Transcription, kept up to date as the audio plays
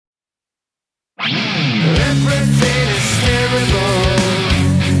Everything is terrible,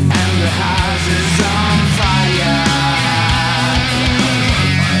 and the house is on fire.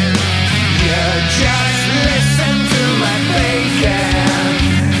 You just listen to my bacon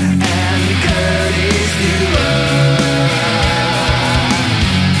and Curtis Dewar.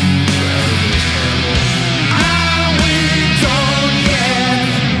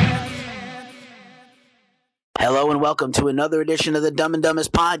 Hello and welcome to another edition of the Dumb and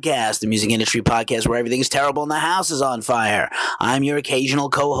Dumbest Podcast, the music industry podcast where everything's terrible and the house is on fire. I'm your occasional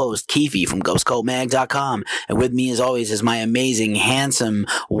co-host, Keefe from GhostCoatMag.com, and with me as always is my amazing, handsome,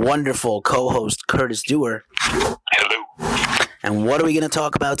 wonderful co-host, Curtis Dewar. Hello. And what are we going to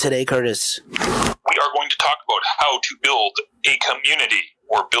talk about today, Curtis? We are going to talk about how to build a community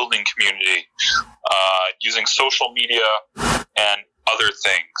or building community using social media and other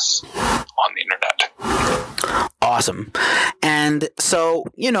things on the internet. Awesome. And so,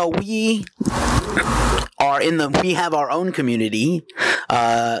 we have our own community.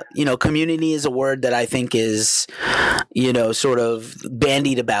 Community is a word that I think is, sort of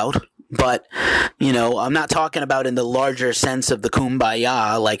bandied about. But, I'm not talking about in the larger sense of the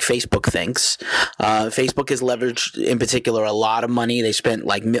kumbaya like Facebook thinks. Facebook has leveraged, in particular, a lot of money. They spent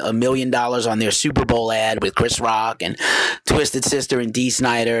like $1 million on their Super Bowl ad with Chris Rock and Twisted Sister and Dee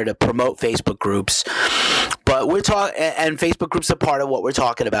Snider to promote Facebook groups. But we're talking, and Facebook groups are part of what we're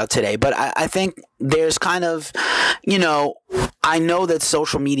talking about today. But I think there's kind of, I know that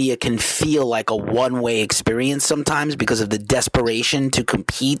social media can feel like a one-way experience sometimes because of the desperation to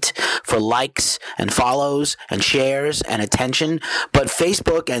compete for likes and follows and shares and attention. But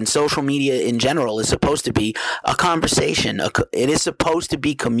Facebook and social media in general is supposed to be a conversation. It is supposed to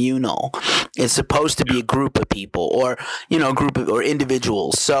be communal. It's supposed to be a group of people or, or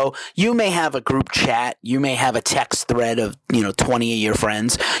individuals. So you may have a group chat. You may have a text thread of, 20 of your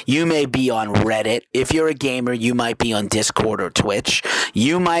friends. You may be on Reddit. If you're a gamer, you might be on Discord or Twitch.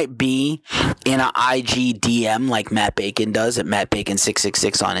 You might be in an IG DM like Matt Bacon does at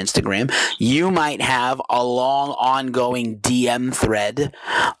MattBacon666 on Instagram. You might have a long ongoing DM thread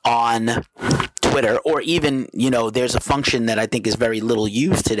on Twitter, or even, there's a function that I think is very little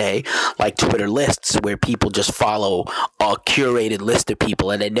used today, like Twitter lists, where people just follow a curated list of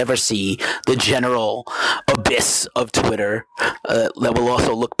people and they never see the general abyss of Twitter that will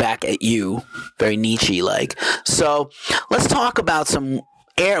also look back at you, very Nietzsche-like. So let's talk about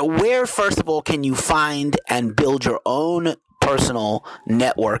where, first of all, can you find and build your own personal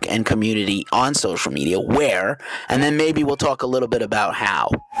network and community on social media? Where? And then maybe we'll talk a little bit about how.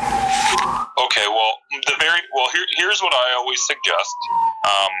 Okay, here's what I always suggest,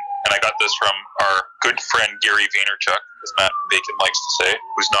 and I got this from our good friend Gary Vaynerchuk, as Matt Bacon likes to say,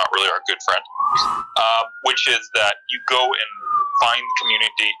 who's not really our good friend, which is that you go and find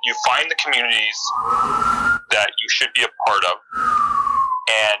the communities that you should be a part of,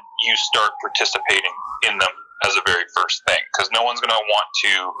 and you start participating in them as a very first thing, because no one's going to want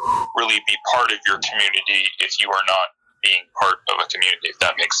to really be part of your community if you are not being part of a community, if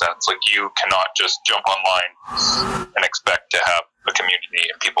that makes sense. Like, you cannot just jump online and expect to have a community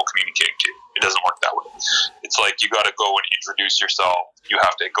and people communicating to you. It doesn't work that way. It's like you got to go and introduce yourself. You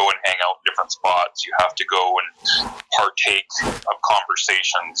have to go and hang out in different spots. You have to go and partake of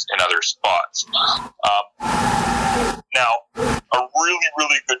conversations in other spots. Now, a really,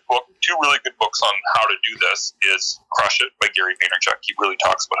 really good book, two really good books on how to do this is Crush It by Gary Vaynerchuk. He really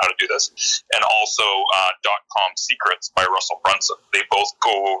talks about how to do this. And also .com Secrets by Russell Brunson. They both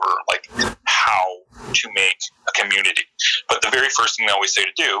go over like how to make a community. But the very first thing they always say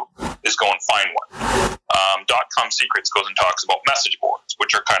to do is go and find one. .com Secrets goes and talks about message boards,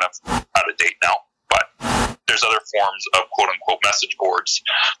 which are kind of out of date now. But there's other forms of quote-unquote message boards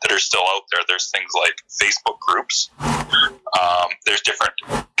that are still out there. There's things like Facebook groups. There's different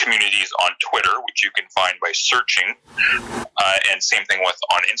communities on Twitter, which you can find by searching. And same thing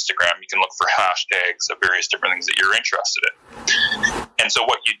on Instagram. You can look for hashtags of various different things that you're interested in. And so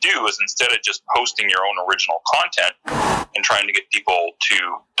what you do is, instead of just posting your own original content and trying to get people to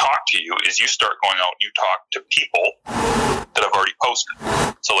talk to you, is you start going out and you talk to people that have already posted.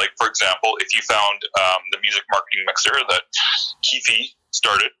 So, like, for example, if you found the music marketing mixer that Keefe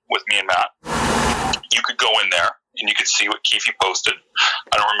started with me and Matt, you could go in there and you could see what Keefe posted.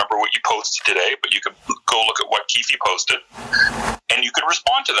 I don't remember what you posted today, but you could go look at what Keefe posted, and you could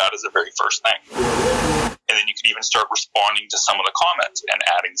respond to that as the very first thing. And then you can even start responding to some of the comments and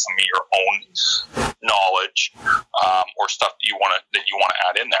adding some of your own knowledge or stuff that you want to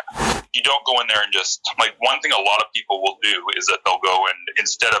add in there. You don't go in there and just, like, one thing a lot of people will do is that they'll go and,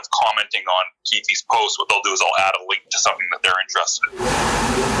 instead of commenting on Keefe's post, what they'll do is they'll add a link to something that they're interested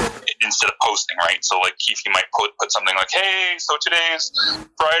in. instead of posting, right? So like Keith, you might put something like, hey, so today's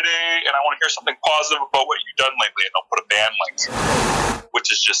Friday and I want to hear something positive about what you've done lately, and they'll put a band link,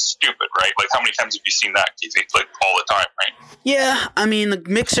 which is just stupid, right? Like, how many times have you seen that, Keith? Like, all the time, right? Yeah, I mean, the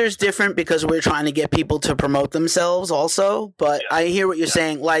Mixer's different because we're trying to get people to promote themselves also, but I hear what you're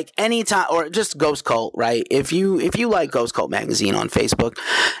saying. Like, anytime, or just Ghost Cult, right? If you like Ghost Cult Magazine on Facebook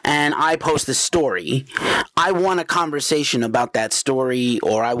and I post a story, I want a conversation about that story,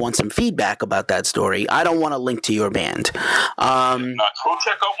 or I want some feedback about that story. I don't want to link to your band. Go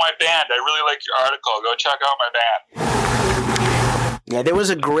check out my band. I really like your article. Go check out my band. Yeah, there was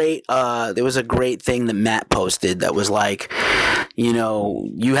a great thing that Matt posted that was like, you know,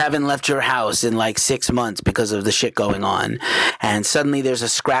 you haven't left your house in like 6 months because of the shit going on, and suddenly there's a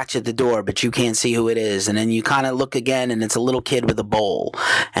scratch at the door, but you can't see who it is, and then you kind of look again, and it's a little kid with a bowl,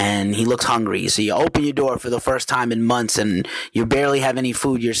 and he looks hungry, so you open your door for the first time in months, and you barely have any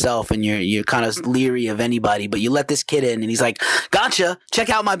food yourself, and you're kind of leery of anybody, but you let this kid in, and he's like, gotcha, check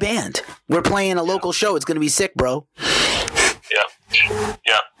out my band. We're playing a local show. It's going to be sick, bro.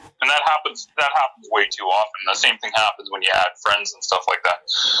 Yeah. And that happens way too often. The same thing happens when you add friends and stuff like that.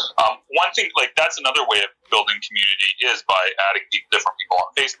 One thing, like, that's another way of building community is by adding different people on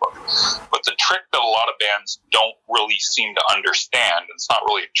Facebook. But the trick that a lot of bands don't really seem to understand, and it's not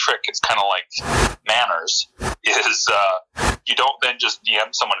really a trick, it's kind of like manners, is you don't then just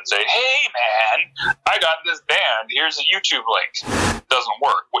DM someone and say, hey man, I got this band, here's a YouTube link. It doesn't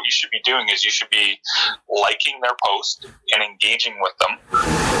work. What you should be doing is you should be liking their post and engaging with them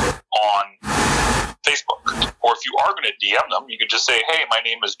on Facebook. Or if you are going to DM them, you could just say, hey, my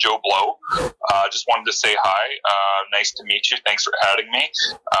name is Joe Blow. Just wanted to say hi. Nice to meet you. Thanks for adding me.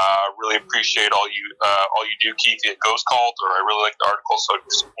 Really appreciate all you do, Keith, at Ghost Cult, or I really like the article, so I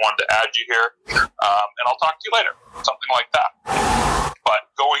just wanted to add you here. And I'll talk to you later. Something like that. But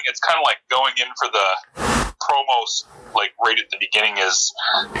it's kind of like going in for the promos, like right at the beginning, is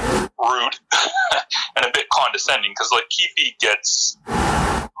rude and a bit condescending, because like Keithy gets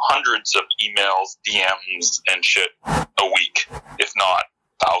hundreds of emails, DMs, and shit a week, if not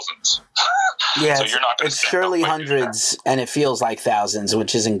thousands. Yeah, so you're not going to. It's surely hundreds, and it feels like thousands,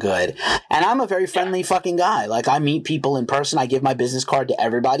 which isn't good. And I'm a very friendly fucking guy. Like, I meet people in person. I give my business card to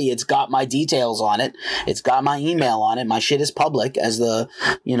everybody. It's got my details on it. It's got my email on it. My shit is public as the,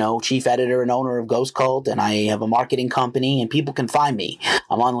 chief editor and owner of Ghost Cult, and I have a marketing company, and people can find me.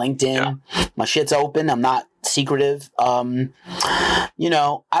 I'm on LinkedIn. Yeah. My shit's open. I'm not secretive. I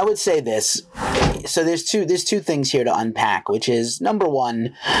would say this. So there's two things here to unpack, which is, number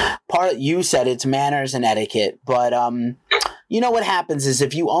one, you said it's manners and etiquette, but what happens is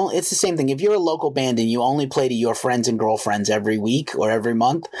it's the same thing. If you're a local band and you only play to your friends and girlfriends every week or every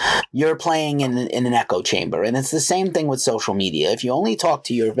month, you're playing in an echo chamber. And it's the same thing with social media. If you only talk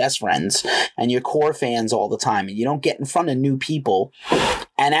to your best friends and your core fans all the time, and you don't get in front of new people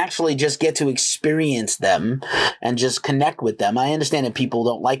and actually just get to experience them and just connect with them. I understand that people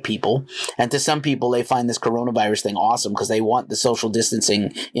don't like people, and to some people they find this coronavirus thing awesome because they want the social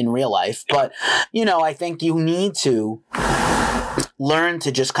distancing in real life. But, I think you need to learn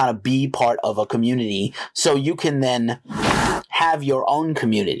to just kind of be part of a community so you can then have your own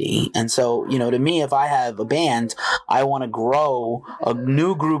community. And so, to me, if I have a band, I want to grow a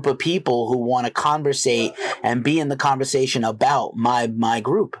new group of people who want to conversate and be in the conversation about my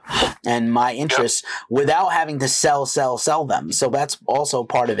group and my interests without having to sell them. So that's also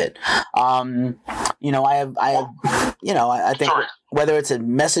part of it. I think whether it's a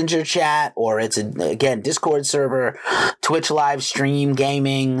messenger chat or it's again, Discord server, Twitch live stream,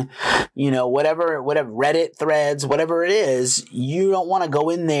 gaming, whatever, Reddit threads, whatever it is, you don't want to go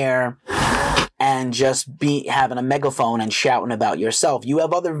in there and just be having a megaphone and shouting about yourself. You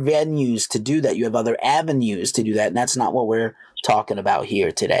have other venues to do that. You have other avenues to do that. And that's not what we're talking about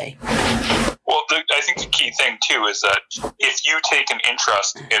here today. Well, I think the key thing, too, is that if you take an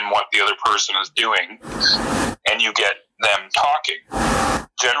interest in what the other person is doing and you get them talking,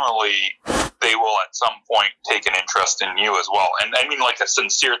 generally they will at some point take an interest in you as well. And I mean, like a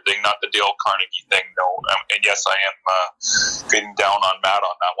sincere thing, not the Dale Carnegie thing. No, and yes, I am getting down on Matt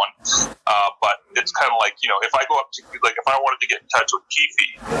on that one. But it's kind of like, if I go up to, like, if I wanted to get in touch with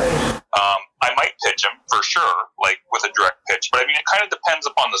Keithy, I might pitch him for sure, like with a direct pitch. But I mean, it kind of depends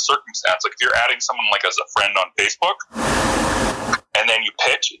upon the circumstance. Like if you're adding someone like as a friend on Facebook, and then you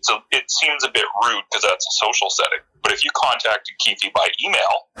pitch, it seems a bit rude because that's a social setting. But if you contacted Keithy by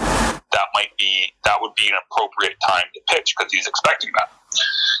email, that would be an appropriate time to pitch because he's expecting that.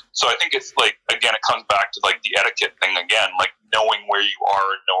 So I think it's like, again, it comes back to like the etiquette thing again, like knowing where you are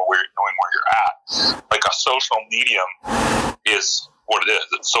and knowing where you're at. Like a social medium is what it is.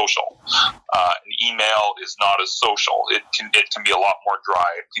 It's social. An email is not as social. It can be a lot more dry.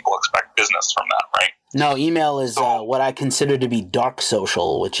 People expect business from that, right? No, email is what I consider to be dark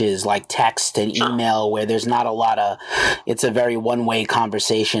social, which is like text and email where there's not a lot of, it's a very one-way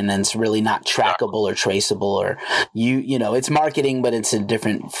conversation and it's really not trackable or traceable, or you know, it's marketing, but it's a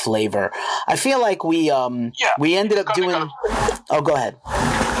different flavor. I feel like we ended up doing, oh, go ahead.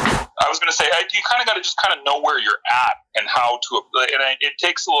 I was going to say, you kind of got to just kind of know where you're at and how to, and it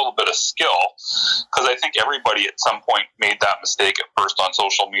takes a little bit of skill, because I think everybody at some point made that mistake at first on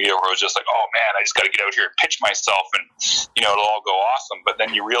social media where it was just like, oh man, I just got to get out here and pitch myself and, you know, it'll all go awesome. But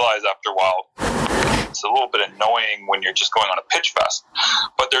then you realize after a while, it's a little bit annoying when you're just going on a pitch fest.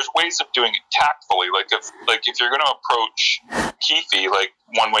 But there's ways of doing it tactfully. Like if you're going to approach Keithy, like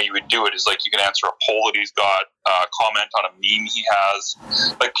one way you would do it is like you can answer a poll that he's got, comment on a meme he has.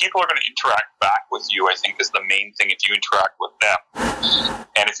 Like people are going to interact back with you, I think, is the main thing if you interact with them.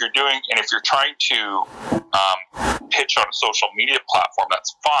 And if you're trying to pitch on a social media platform,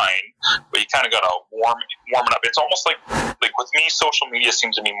 that's fine, but you kind of got to warm it up. It's almost like with me, social media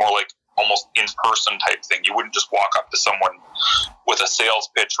seems to be more like almost in-person type thing. You wouldn't just walk up to someone with a sales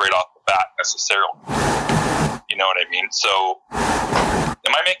pitch right off the bat necessarily. You know what I mean? So,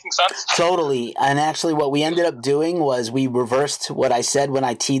 am I making sense? Totally. And actually what we ended up doing was we reversed what I said when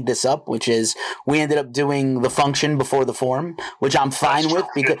I teed this up, which is we ended up doing the function before the form, which I'm fine with,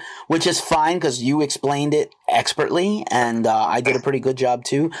 which is fine because you explained it expertly, and I did a pretty good job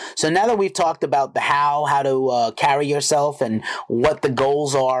too. So now that we've talked about the how to carry yourself and what the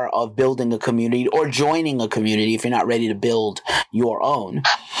goals are of building a community or joining a community if you're not ready to build your own,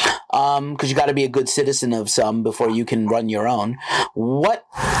 because you got to be a good citizen of some before you can run your own. What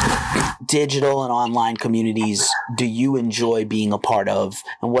digital and online communities do you enjoy being a part of,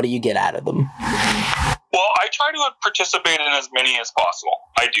 and what do you get out of them? Well, I try to participate in as many as possible.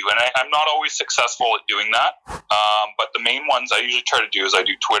 I do, and I'm not always successful at doing that. But the main ones I usually try to do is I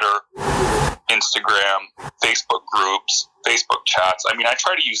do Twitter, Instagram, Facebook groups, Facebook chats. I mean, I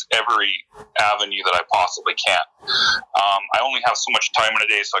try to use every avenue that I possibly can. I only have so much time in a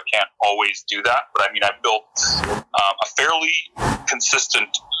day, so I can't always do that. But I mean, I've built a fairly consistent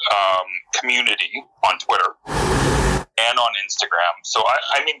community on Twitter and on Instagram. So,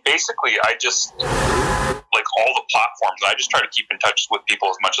 I mean, basically, I just, like all the platforms, I just try to keep in touch with people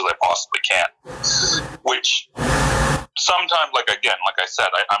as much as I possibly can, which sometimes, like I said,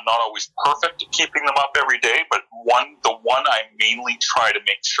 I'm not always perfect at keeping them up every day, but the one I mainly try to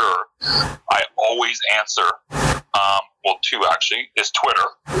make sure I always answer, well, two actually, is Twitter.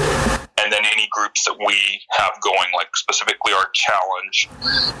 And then any groups that we have going, like specifically our challenge,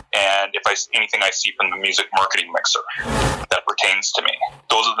 and if anything I see from the music marketing mixer that pertains to me,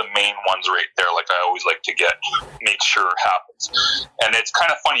 those are the main ones right there. Like I always like to make sure it happens. And it's kind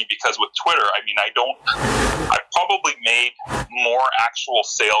of funny because with Twitter, I mean, I've probably made more actual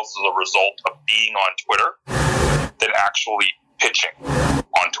sales as a result of being on Twitter than actually pitching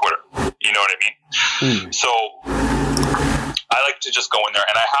on Twitter. You know what I mean? So I like to just go in there,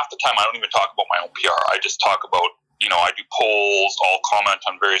 and half the time I don't even talk about my own PR. I just talk about, you know, I do polls, I'll comment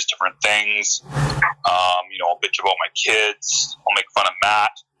on various different things. You know, I'll bitch about my kids, I'll make fun of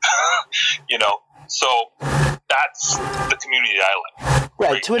Matt, you know. So that's the community I like.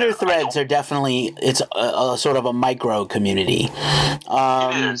 Right, Twitter threads are definitely, it's a sort of a micro community.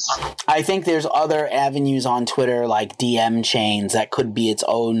 It is. I think there's other avenues on Twitter like DM chains that could be its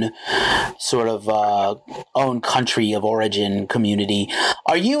own sort of own country of origin community.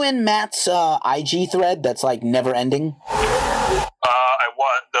 Are you in Matt's IG thread that's like never ending? I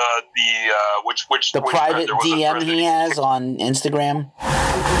want which private DM he has on Instagram.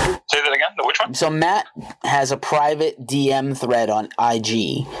 Say that again. Which one? So Matt has a private DM thread on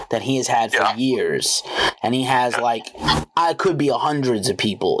IG that he has had for years, and he has I could be hundreds of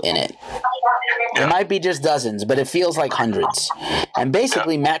people in it. It might be just dozens, but it feels like hundreds. And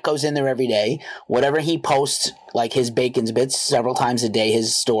basically, Matt goes in there every day. Whatever he posts, like his Bacon's Bits, several times a day,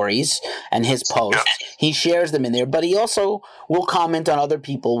 his stories and his posts, he shares them in there. But he also will comment on other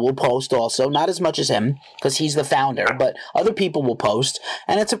people, will post also. Not as much as him, because he's the founder, but other people will post.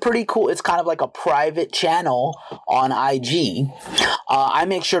 And it's a pretty cool, it's kind of like a private channel on IG. I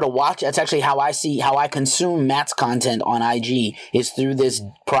make sure to watch. That's actually how I consume Matt's content on IG, is through this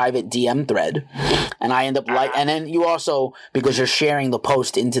private DM thread. And I end up and then you also, because you're sharing the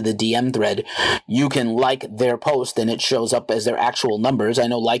post into the DM thread, you can like their post and it shows up as their actual numbers. I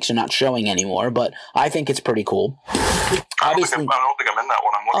know likes are not showing anymore, but I think it's pretty cool. I don't think I'm in that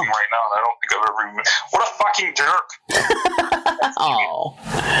one. I'm looking right now, and I don't think I've ever even... What a fucking jerk! Oh,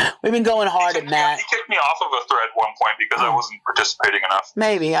 we've been going hard at Matt. He kicked me off of a thread one point because I wasn't participating enough.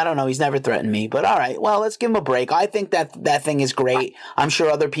 Maybe, I don't know. He's never threatened me, but all right. Well, let's give him a break. I think that thing is great. I'm sure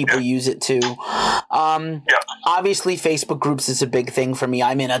other people use it too. Obviously, Facebook groups is a big thing for me.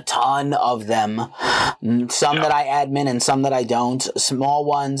 I'm in a ton of them. Some that I admin and some that I don't. Small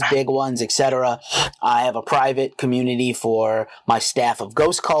ones, big ones, etc. I have a private community for my staff of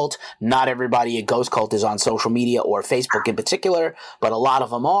Ghost Cult. Not everybody at Ghost Cult is on social media or Facebook in particular, but a lot of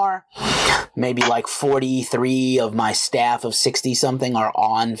them are. Maybe like 43 of my staff of 60-something are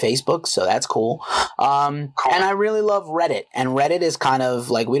on Facebook, so that's cool. And I really love Reddit. And Reddit is kind of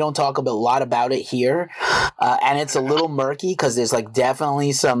like, we don't talk a lot about it here. And it's a little murky because there's like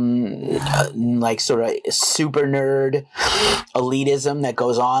definitely some like sort of super nerd elitism that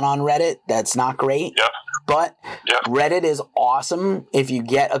goes on Reddit. That's not great. Yeah. But Reddit is awesome if you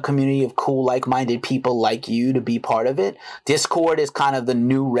get a community of cool, like-minded people like you to be part of it. Discord is kind of the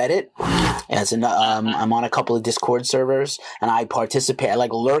new Reddit. I'm on a couple of Discord servers, and I participate. I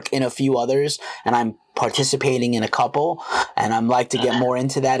like lurk in a few others, and I'm participating in a couple, and I'm like to get more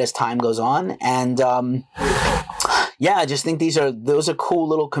into that as time goes on. And I just think those are cool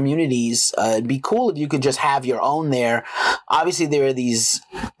little communities. It'd be cool if you could just have your own there. Obviously, there are these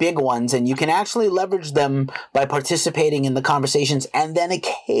big ones, and you can actually leverage them by participating in the conversations and then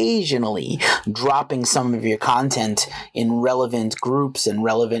occasionally dropping some of your content in relevant groups and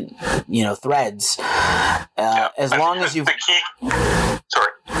relevant, threads. As long as you...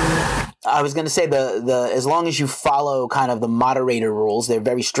 Sorry. I was going to say as long as you follow kind of the moderator rules, they're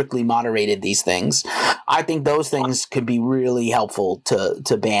very strictly moderated, these things. I think those things could be really helpful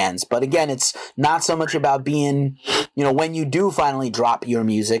to bands. But again, it's not so much about being, when you do finally drop your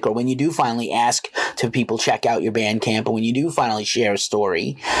music, or when you do finally ask to people check out your Bandcamp, or when you do finally share a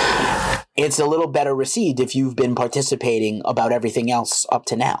story, it's a little better received if you've been participating about everything else up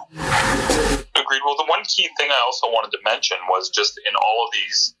to now. Agreed. Well, the one key thing I also wanted to mention was just in all of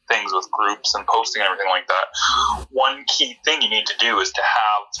these things with groups and posting and everything like that, one key thing you need to do is to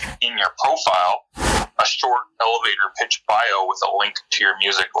have in your profile a short elevator pitch bio with a link to your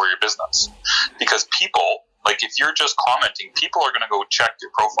music or your business. Because people, like if you're just commenting, people are going to go check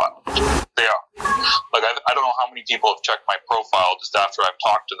your profile. They are. Like I don't know how many people have checked my profile just after I've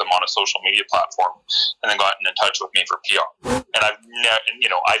talked to them on a social media platform and then gotten in touch with me for PR. And I've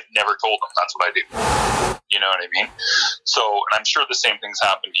never told them that's what I do. You know what I mean? So, and I'm sure the same things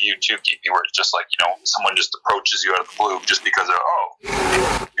happen to you too, Keithy, where it's just like, someone just approaches you out of the blue just because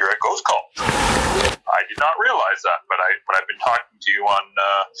you're at Ghost Cult. I did not realize that, but I've been talking to you on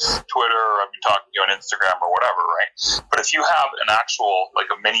Twitter, or I've been talking to you on Instagram or whatever, right? But if you have an actual,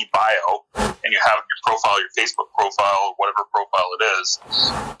 like a mini bio, and you have your profile, your Facebook profile, whatever profile it is,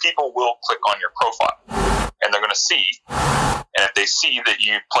 people will click on your profile, and they're going to see. And if they see that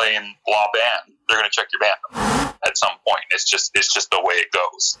you play in blah band, they're going to check your band at some point. It's just the way it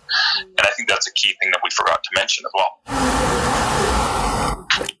goes. And I think that's a key thing that we forgot to mention as well.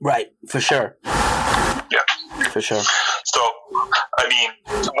 Right, for sure. Yeah. For sure. So, I mean,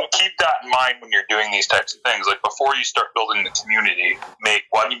 keep that in mind when you're doing these types of things. Like, before you start building the community,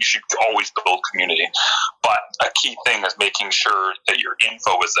 you should always build community. But a key thing is making sure that your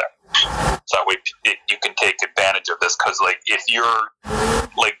info is there. So that way you can take advantage of this. Because, like, if you're,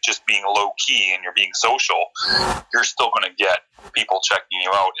 like, just being low-key and you're being social, you're still going to get people checking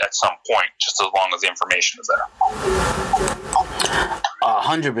you out at some point, just as long as the information is there.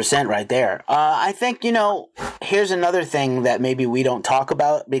 100% right there. I think, here's another thing that maybe we don't talk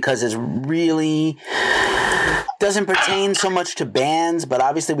about because it really doesn't pertain so much to bands, but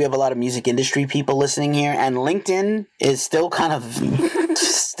obviously we have a lot of music industry people listening here, and LinkedIn is still kind of,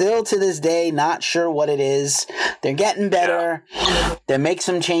 still to this day, not sure what it is. They're getting better. They make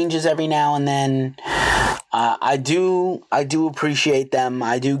some changes every now and then. I do appreciate them.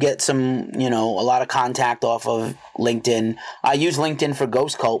 I do get some, a lot of contact off of LinkedIn. I use LinkedIn for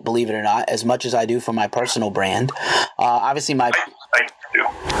Ghost Cult, believe it or not, as much as I do for my personal brand. Obviously, I do.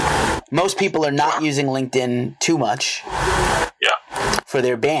 Most people are not using LinkedIn too much. For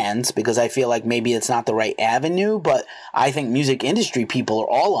their bands, because I feel like maybe it's not the right avenue, but I think music industry people are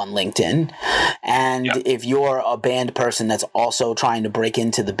all on LinkedIn. And if you're a band person that's also trying to break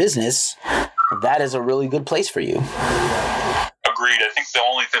into the business, that is a really good place for you. Agreed. I think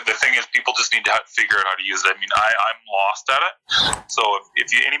the thing is people just need to figure out how to use it. I mean, I'm lost at it. So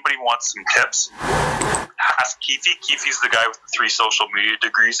if anybody wants some tips, ask Keithy. Keithy's the guy with the 3 social media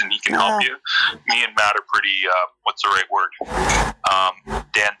degrees, and he can help you. Me and Matt are pretty, what's the right word?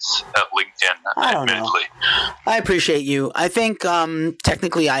 Dense at LinkedIn, I don't admittedly. know. I appreciate you. I think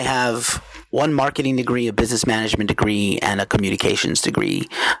technically I have one marketing degree, a business management degree, and a communications degree,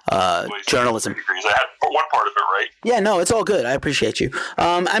 journalism. Degrees. I had one part of it right. Yeah, no, it's all good. I appreciate you.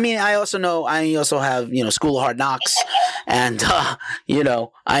 I mean, I also have, School of Hard Knocks, and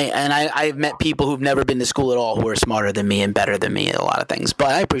I've met people who've never been to school at all who are smarter than me and better than me at a lot of things. But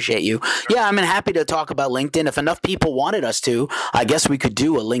I appreciate you. Yeah, I'm happy to talk about LinkedIn. If enough people wanted us to, I guess we could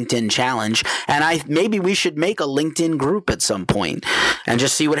do a LinkedIn challenge, and maybe we should make a LinkedIn group at some point and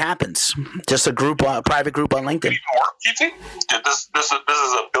just see what happens. Just a group, a private group on LinkedIn. You think this is a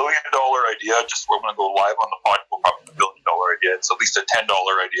 $1 billion idea? Just we're going to go live on the podcast. We'll probably $1 billion idea. It's at least a $10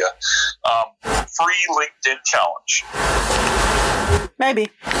 idea. Free LinkedIn challenge. Maybe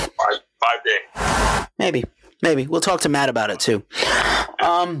 5 day. Maybe we'll talk to Matt about it too.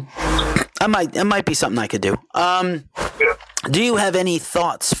 It might be something I could do. Do you have any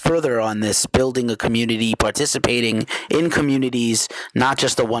thoughts further on this, building a community, participating in communities, not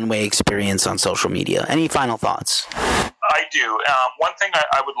just a one-way experience on social media? Any final thoughts? I do. One thing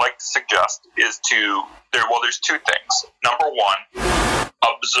I would like to suggest is there's two things. Number one,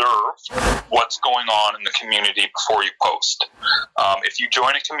 observe what's going on in the community before you post. If you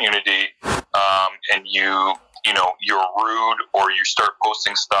join a community and you're rude, or you start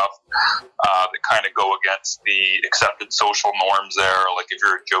posting stuff that kind of go against the accepted social norms there, like if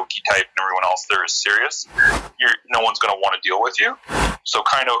you're a jokey type and everyone else there is serious, no one's going to want to deal with you. So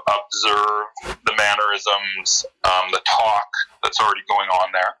kind of observe the mannerisms, the talk that's already going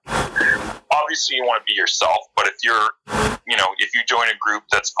on there. Obviously, you want to be yourself, but if you join a group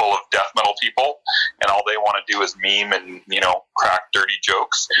that's full of death metal people and all they want to do is meme and, crack dirty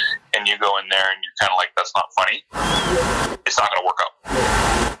jokes, and you go in there and you're kind of like, that's not funny, it's not going to work out.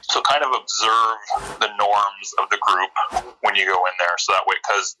 So kind of observe the norms of the group when you go in there, so that way,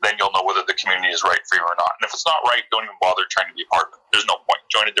 because then you'll know whether the community is right for you or not. And if it's not right, don't even bother trying to be a part of it. There's no point.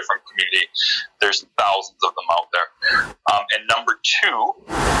 Join a different community. There's thousands of them out there. And number two,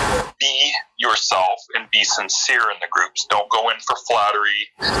 be yourself and be sincere in the groups. Don't go in for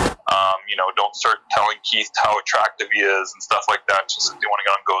flattery. Don't start telling Keith how attractive he is and stuff like that just if you want to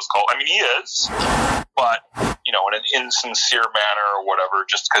get on Ghost Call. I mean, he is, but in an insincere manner or whatever,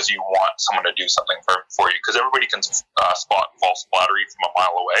 just because you want someone to do something for you, because everybody can spot false flattery from a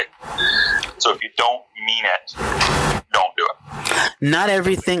mile away. So if you don't mean it, don't do it. Not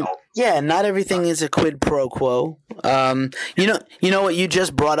everything is a quid pro quo. What you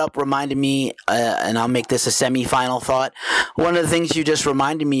just brought up reminded me, and I'll make this a semi-final thought. One of the things you just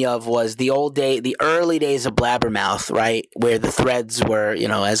reminded me of was the early days of Blabbermouth, right? Where the threads were,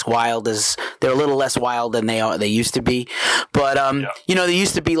 as wild as, they're a little less wild than they used to be. But, there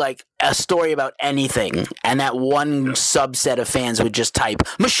used to be like a story about anything, and that one subset of fans would just type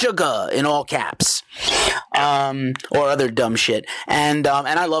Meshuggah in all caps, or other dumb shit. And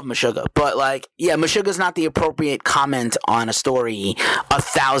I love Meshuggah, but Meshuggah's not the appropriate comment on a story,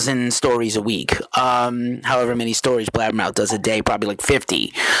 1,000 stories a week. However many stories Blabbermouth does a day, probably like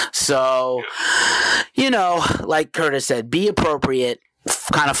 50. So, like Curtis said, be appropriate.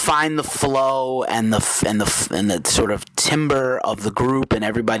 Kind of find the flow and the sort of timbre of the group, and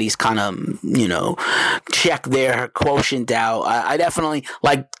everybody's kind of check their quotient out. I definitely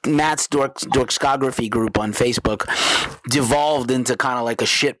like Matt's Dorkscography group on Facebook devolved into kind of like a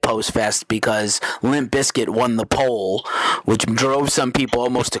shit post fest because Limp Bizkit won the poll, which drove some people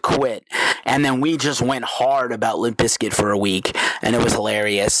almost to quit. And then we just went hard about Limp Bizkit for a week, and it was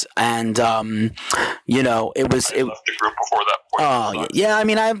hilarious. And it was. I left the group before that point. Oh yeah, I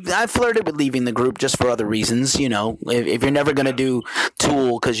mean, I've flirted with leaving the group just for other reasons. If you're never gonna do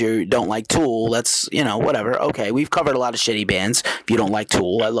Tool because you don't like Tool, that's whatever. Okay, we've covered a lot of shitty bands. If you don't like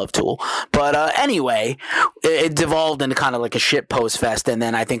Tool, I love Tool. But anyway, it devolved into kind of like a shit post fest, and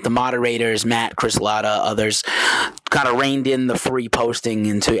then I think the moderators, Matt, Chris Latta, others, kind of reined in the free posting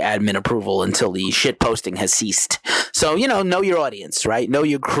into admin approval until the shit posting has ceased. So know your audience, right? Know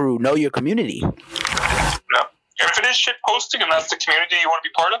your crew, know your community. Yeah. If it is shit posting and that's the community you want to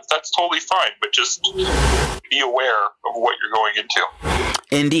be part of, that's totally fine. But just be aware of what you're going into.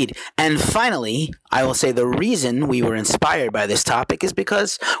 Indeed. And finally, I will say the reason we were inspired by this topic is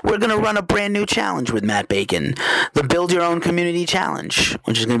because we're going to run a brand new challenge with Matt Bacon, the Build Your Own Community Challenge,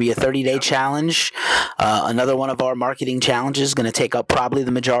 which is going to be a 30-day challenge. Another one of our marketing challenges, going to take up probably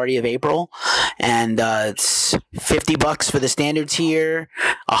the majority of April. And it's $50 for the standard tier,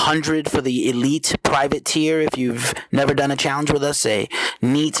 $100 for the elite private tier if you've never done a challenge with us, a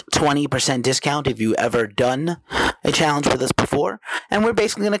neat 20% discount if you've ever done a challenge with us before. And we're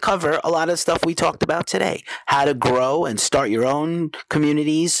basically going to cover a lot of stuff we talked about today. How to grow and start your own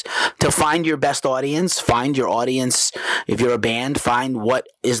communities, to find your best audience, find your audience. If you're a band, find what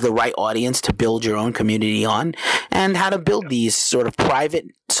is the right audience to build your own community on, and how to build these sort of private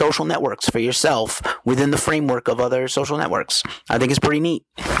social networks for yourself within the framework of other social networks. I think it's pretty neat.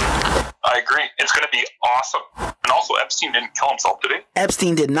 I agree. It's going to be awesome. And also, Epstein didn't kill himself, did he?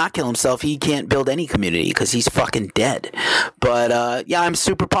 Epstein did not kill himself. He can't build any community because he's fucking dead. But yeah, I'm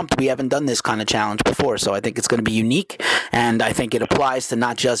super pumped. We haven't done this kind of challenge before, so I think it's going to be unique. And I think it applies to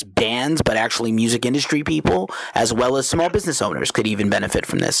not just bands, but actually music industry people, as well as small business owners could even benefit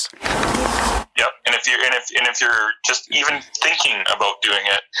from this. Yep. And if you're just even thinking about doing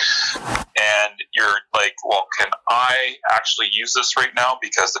it, and you're like, well, can I actually use this right now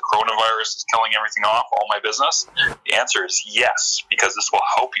because the coronavirus is killing everything off, all my business? The answer is yes, because this will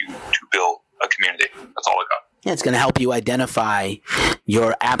help you to build a community. That's all I got. Yeah, it's going to help you identify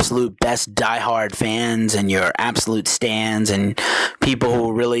your absolute best diehard fans and your absolute stans and people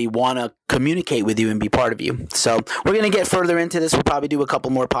who really want to communicate with you and be part of you. So we're going to get further into this. We'll probably do a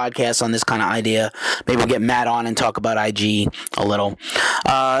couple more podcasts on this kind of idea. Maybe we'll get Matt on and talk about IG a little.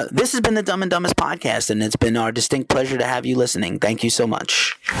 This has been the Dumb and Dumbest podcast, and it's been our distinct pleasure to have you listening. Thank you so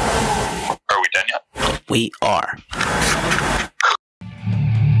much. Are we done yet? We are.